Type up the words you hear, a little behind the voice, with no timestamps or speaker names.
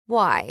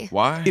Why?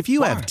 Why? If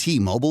you have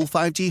T-Mobile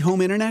 5G home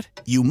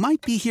internet, you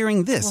might be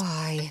hearing this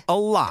Why? a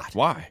lot.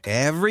 Why?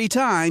 Every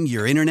time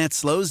your internet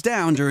slows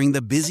down during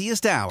the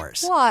busiest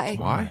hours. Why?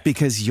 Why?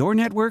 Because your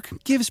network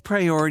gives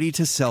priority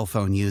to cell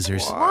phone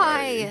users.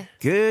 Why?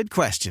 Good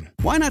question.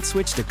 Why not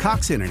switch to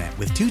Cox Internet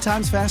with 2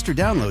 times faster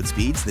download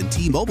speeds than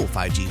T-Mobile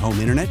 5G home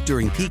internet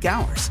during peak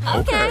hours?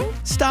 Okay.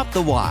 Stop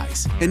the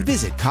whys and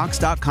visit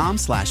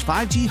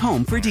cox.com/5G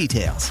home for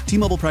details.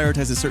 T-Mobile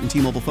prioritizes certain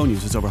T-Mobile phone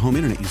users over home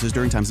internet users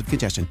during times of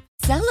congestion.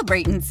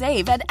 Celebrate and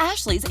save at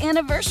Ashley's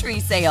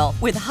Anniversary Sale.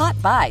 With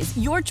Hot Buys,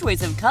 your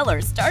choice of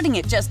colors starting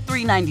at just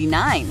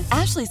 $3.99.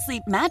 Ashley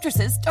Sleep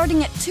mattresses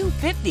starting at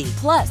 $2.50.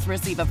 Plus,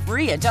 receive a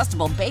free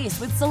adjustable base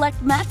with select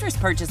mattress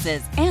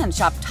purchases. And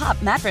shop top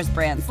mattress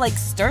brands like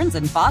Stearns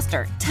 &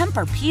 Foster,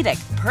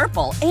 Tempur-Pedic,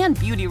 Purple, and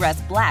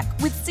Beautyrest Black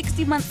with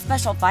 60-month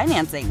special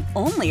financing.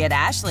 Only at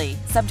Ashley.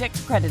 Subject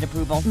to credit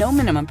approval. No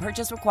minimum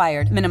purchase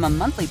required. Minimum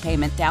monthly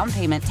payment, down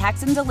payment,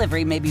 tax, and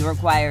delivery may be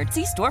required.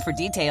 See store for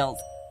details.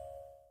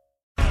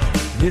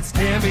 It's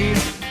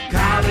Tammy's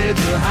College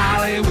of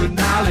Hollywood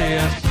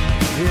Knowledge.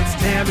 It's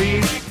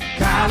Tammy's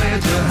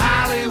College of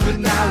Hollywood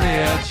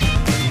Knowledge.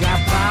 You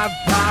got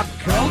pop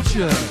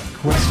culture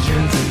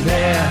questions in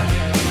there.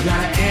 You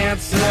gotta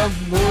answer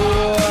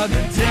more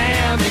than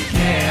Tammy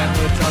can.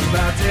 We're talking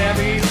about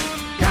Tammy's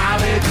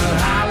College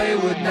of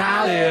Hollywood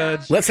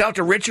Knowledge. Let's out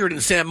to Richard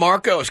in San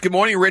Marcos. Good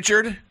morning,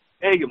 Richard.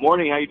 Hey, good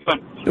morning. How you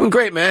doing? Doing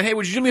great, man. Hey,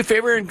 would you do me a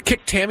favor and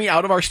kick Tammy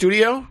out of our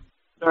studio?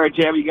 All right,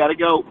 Tammy, you got to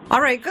go.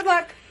 All right, good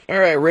luck. All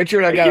right,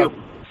 Richard, I got you.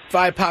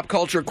 5 pop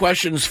culture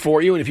questions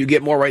for you, and if you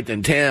get more right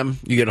than Tam,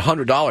 you get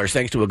 $100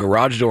 thanks to a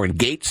garage door and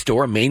gate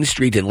store, Main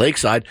Street in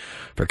Lakeside.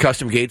 For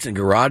custom gates and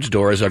garage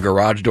doors, a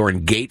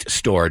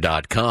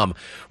garagedoorandgatestore.com.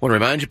 Want to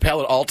remind you, pal,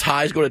 that all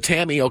ties go to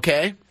Tammy,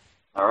 okay?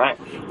 All right.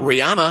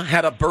 Rihanna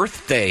had a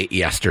birthday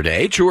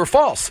yesterday. True or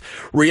false?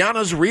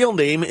 Rihanna's real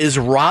name is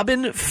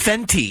Robyn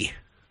Fenty.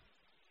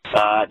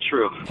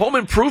 True. Home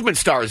Improvement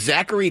star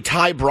Zachary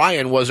Ty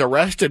Bryan was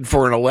arrested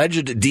for an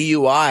alleged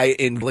DUI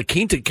in La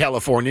Quinta,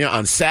 California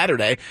on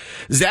Saturday.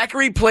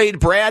 Zachary played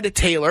Brad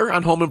Taylor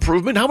on Home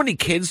Improvement. How many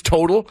kids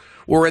total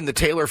were in the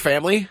Taylor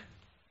family?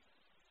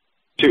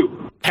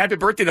 2. Happy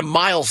birthday to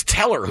Miles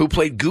Teller, who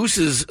played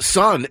Goose's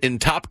son in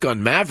Top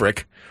Gun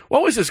Maverick.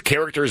 What was his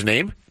character's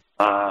name?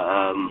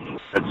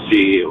 Let's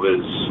see. It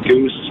was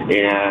Goose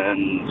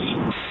and...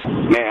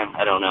 Man,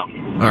 I don't know.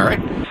 All right.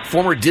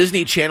 Former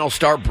Disney Channel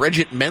star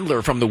Bridget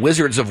Mendler from The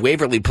Wizards of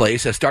Waverly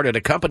Place has started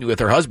a company with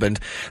her husband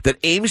that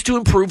aims to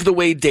improve the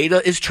way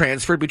data is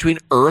transferred between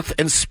Earth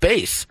and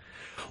space.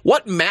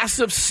 What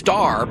massive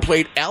star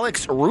played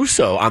Alex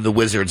Russo on The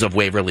Wizards of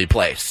Waverly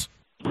Place?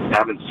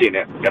 Haven't seen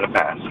it. Got to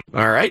pass.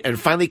 All right. And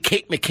finally,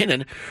 Kate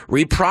McKinnon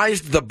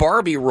reprised the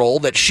Barbie role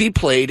that she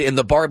played in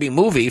the Barbie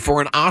movie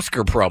for an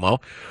Oscar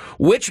promo.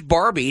 Which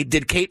Barbie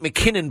did Kate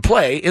McKinnon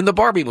play in the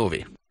Barbie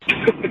movie?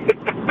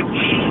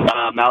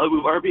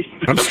 Malibu Barbie.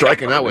 I'm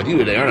striking out with you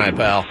today, aren't I,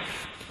 pal?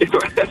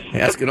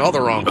 Asking all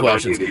the wrong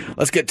questions.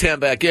 Let's get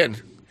Tam back in.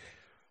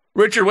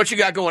 Richard, what you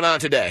got going on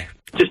today?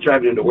 Just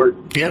driving into work.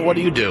 Yeah, what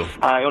do you do?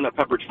 I own a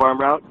Pepperidge Farm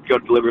route. Go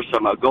deliver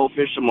some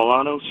goldfish and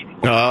Milanos.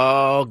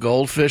 Oh,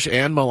 goldfish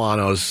and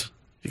Milanos.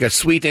 You got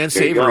sweet and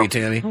savory,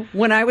 Tammy.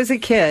 When I was a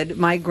kid,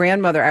 my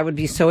grandmother, I would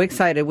be so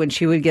excited when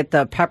she would get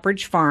the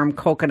Pepperidge Farm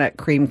coconut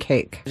cream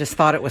cake. I just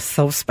thought it was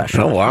so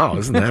special. Oh, wow.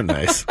 Isn't that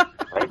nice?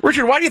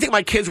 Richard, why do you think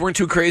my kids weren't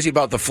too crazy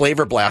about the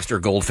Flavor Blaster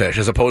goldfish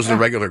as opposed to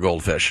regular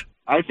goldfish?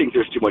 I think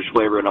there's too much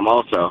flavor in them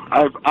also.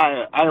 I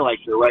like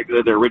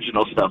the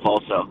original stuff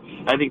also.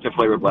 I think the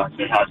Flavor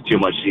Blaster has too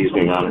much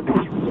seasoning on it.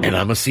 And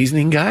I'm a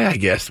seasoning guy, I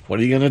guess. What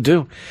are you going to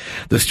do?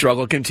 The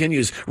struggle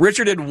continues.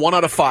 Richard did 1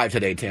 out of 5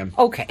 today, Tim.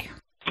 Okay.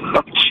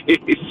 Oh,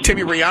 jeez.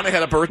 Timmy, Rihanna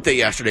had a birthday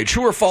yesterday.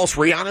 True or false,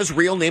 Rihanna's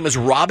real name is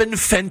Robyn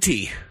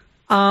Fenty?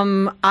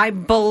 I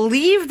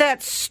believe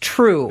that's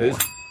true.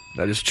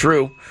 That is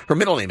true. Her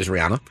middle name is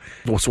Rhianna.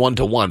 It's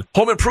 1-1.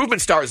 Home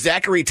Improvement star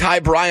Zachary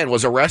Ty Bryan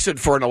was arrested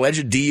for an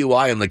alleged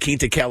DUI in La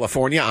Quinta,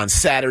 California on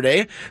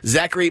Saturday.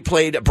 Zachary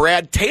played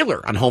Brad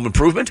Taylor on Home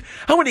Improvement.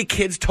 How many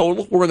kids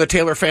total were in the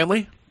Taylor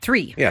family?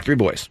 3. Yeah, 3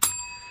 boys.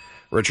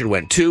 Richard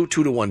went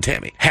 2-1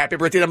 Tammy. Happy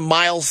birthday to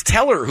Miles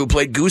Teller, who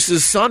played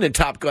Goose's son in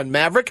Top Gun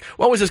Maverick.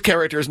 What was his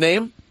character's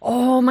name?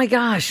 Oh, my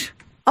gosh.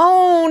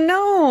 Oh,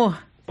 no.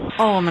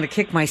 Oh, I'm going to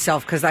kick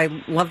myself because I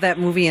love that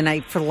movie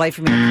and for the life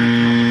of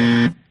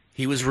me,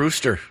 He was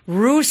Rooster.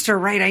 Rooster,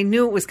 right. I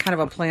knew it was kind of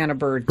a play on a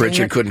bird.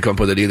 Richard couldn't come up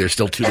with it either.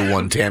 Still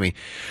 2-1 Tammy.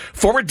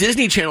 Former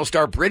Disney Channel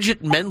star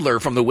Bridget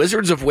Mendler from The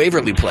Wizards of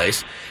Waverly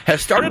Place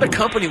has started a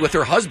company with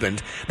her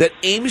husband that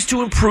aims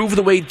to improve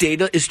the way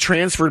data is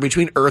transferred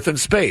between Earth and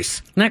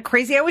space. Isn't that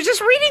crazy? I was just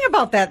reading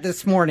about that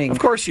this morning. Of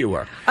course you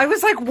were. I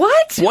was like,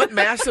 what? What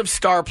massive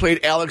star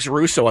played Alex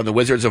Russo on The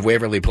Wizards of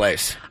Waverly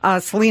Place?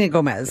 Selena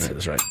Gomez.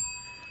 That's right.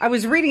 I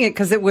was reading it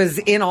because it was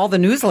in all the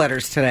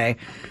newsletters today.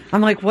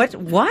 I'm like,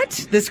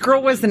 what? This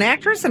girl was an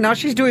actress and now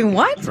she's doing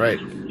what? Right.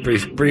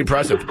 Pretty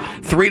impressive.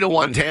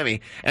 3-1,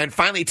 Tammy. And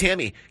finally,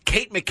 Tammy,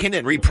 Kate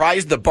McKinnon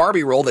reprised the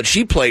Barbie role that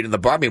she played in the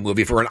Barbie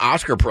movie for an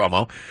Oscar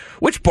promo.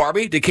 Which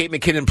Barbie did Kate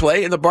McKinnon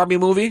play in the Barbie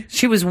movie?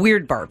 She was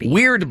Weird Barbie.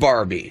 Weird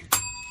Barbie.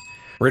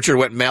 Richard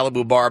went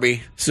Malibu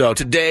Barbie. So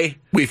today,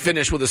 we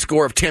finish with a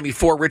score of Tammy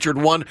 4, Richard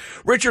 1.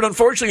 Richard,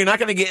 unfortunately, you're not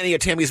going to get any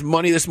of Tammy's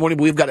money this morning,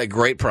 but we've got a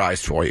great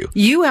prize for you.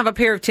 You have a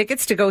pair of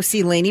tickets to go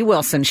see Lainey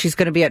Wilson. She's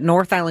going to be at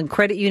North Island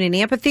Credit Union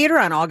Amphitheater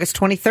on August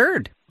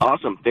 23rd.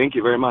 Awesome. Thank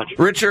you very much.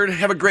 Richard,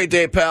 have a great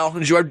day, pal.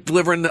 Enjoy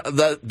delivering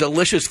the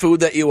delicious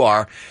food that you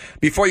are.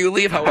 Before you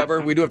leave,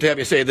 however, we do have to have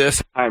you say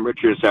this. Hi, I'm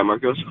Richard in San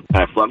Marcos,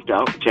 and I flunked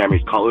out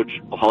Tammy's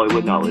College of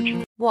Hollywood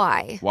Knowledge.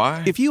 Why?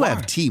 If you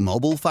have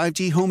T-Mobile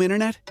 5G home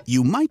internet,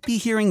 you might be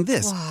hearing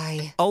this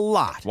Why? a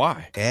lot.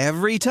 Why?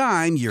 Every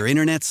time your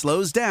internet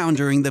slows down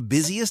during the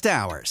busiest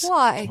hours.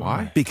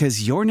 Why?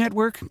 Because your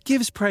network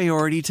gives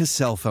priority to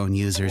cell phone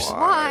users.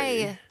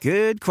 Why?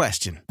 Good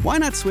question. Why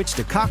not switch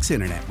to Cox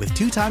Internet with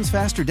 2 times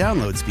faster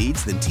download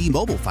speeds than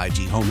T-Mobile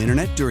 5G home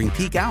internet during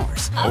peak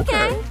hours?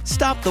 Okay.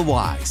 Stop the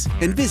whys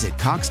and visit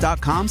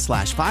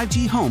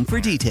cox.com/5G home for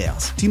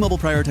details. T-Mobile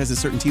prioritizes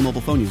certain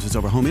T-Mobile phone users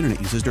over home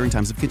internet users during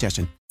times of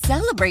congestion.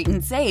 Celebrate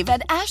and save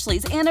at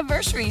Ashley's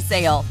Anniversary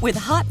Sale. With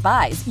Hot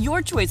Buys,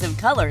 your choice of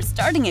colors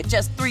starting at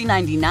just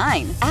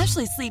 $3.99.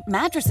 Ashley Sleep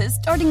mattresses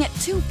starting at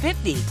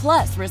 $2.50.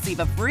 Plus, receive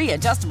a free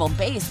adjustable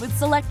base with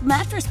select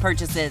mattress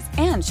purchases.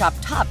 And shop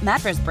top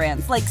mattress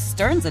brands like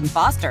Stearns &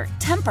 Foster,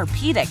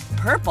 Tempur-Pedic,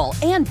 Purple,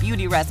 and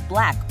Beautyrest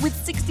Black with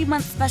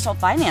 60-month special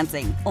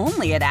financing.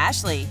 Only at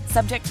Ashley.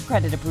 Subject to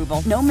credit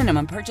approval. No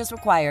minimum purchase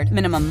required.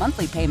 Minimum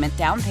monthly payment,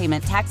 down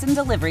payment, tax, and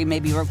delivery may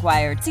be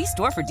required. See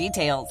store for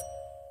details.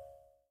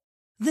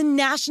 The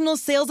national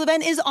sales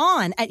event is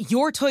on at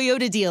your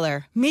Toyota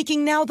dealer,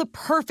 making now the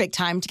perfect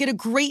time to get a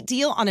great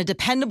deal on a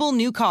dependable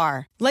new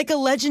car. Like a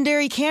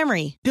legendary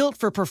Camry, built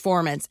for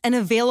performance and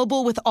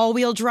available with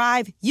all-wheel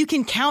drive, you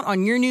can count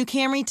on your new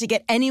Camry to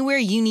get anywhere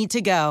you need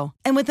to go.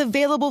 And with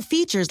available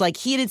features like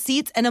heated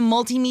seats and a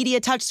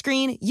multimedia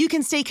touchscreen, you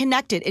can stay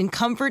connected in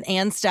comfort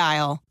and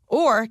style.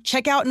 Or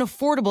check out an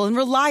affordable and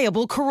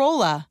reliable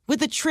Corolla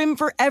with a trim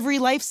for every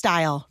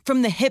lifestyle,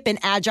 from the hip and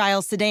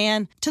agile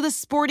sedan to the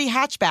sporty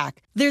hatchback.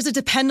 There's a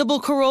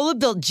dependable Corolla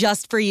built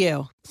just for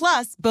you.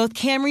 Plus, both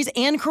Camrys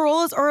and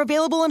Corollas are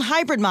available in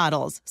hybrid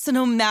models, so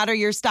no matter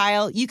your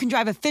style, you can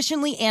drive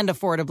efficiently and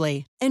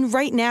affordably. And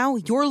right now,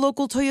 your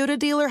local Toyota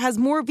dealer has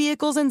more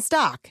vehicles in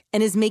stock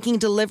and is making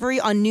delivery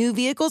on new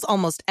vehicles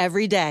almost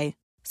every day.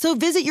 So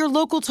visit your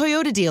local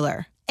Toyota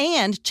dealer.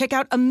 And check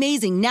out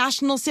amazing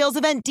national sales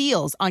event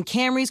deals on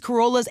Camrys,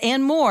 Corollas,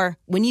 and more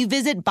when you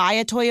visit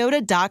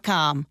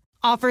buyatoyota.com.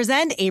 Offers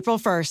end April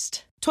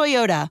 1st.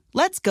 Toyota,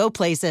 let's go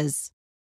places.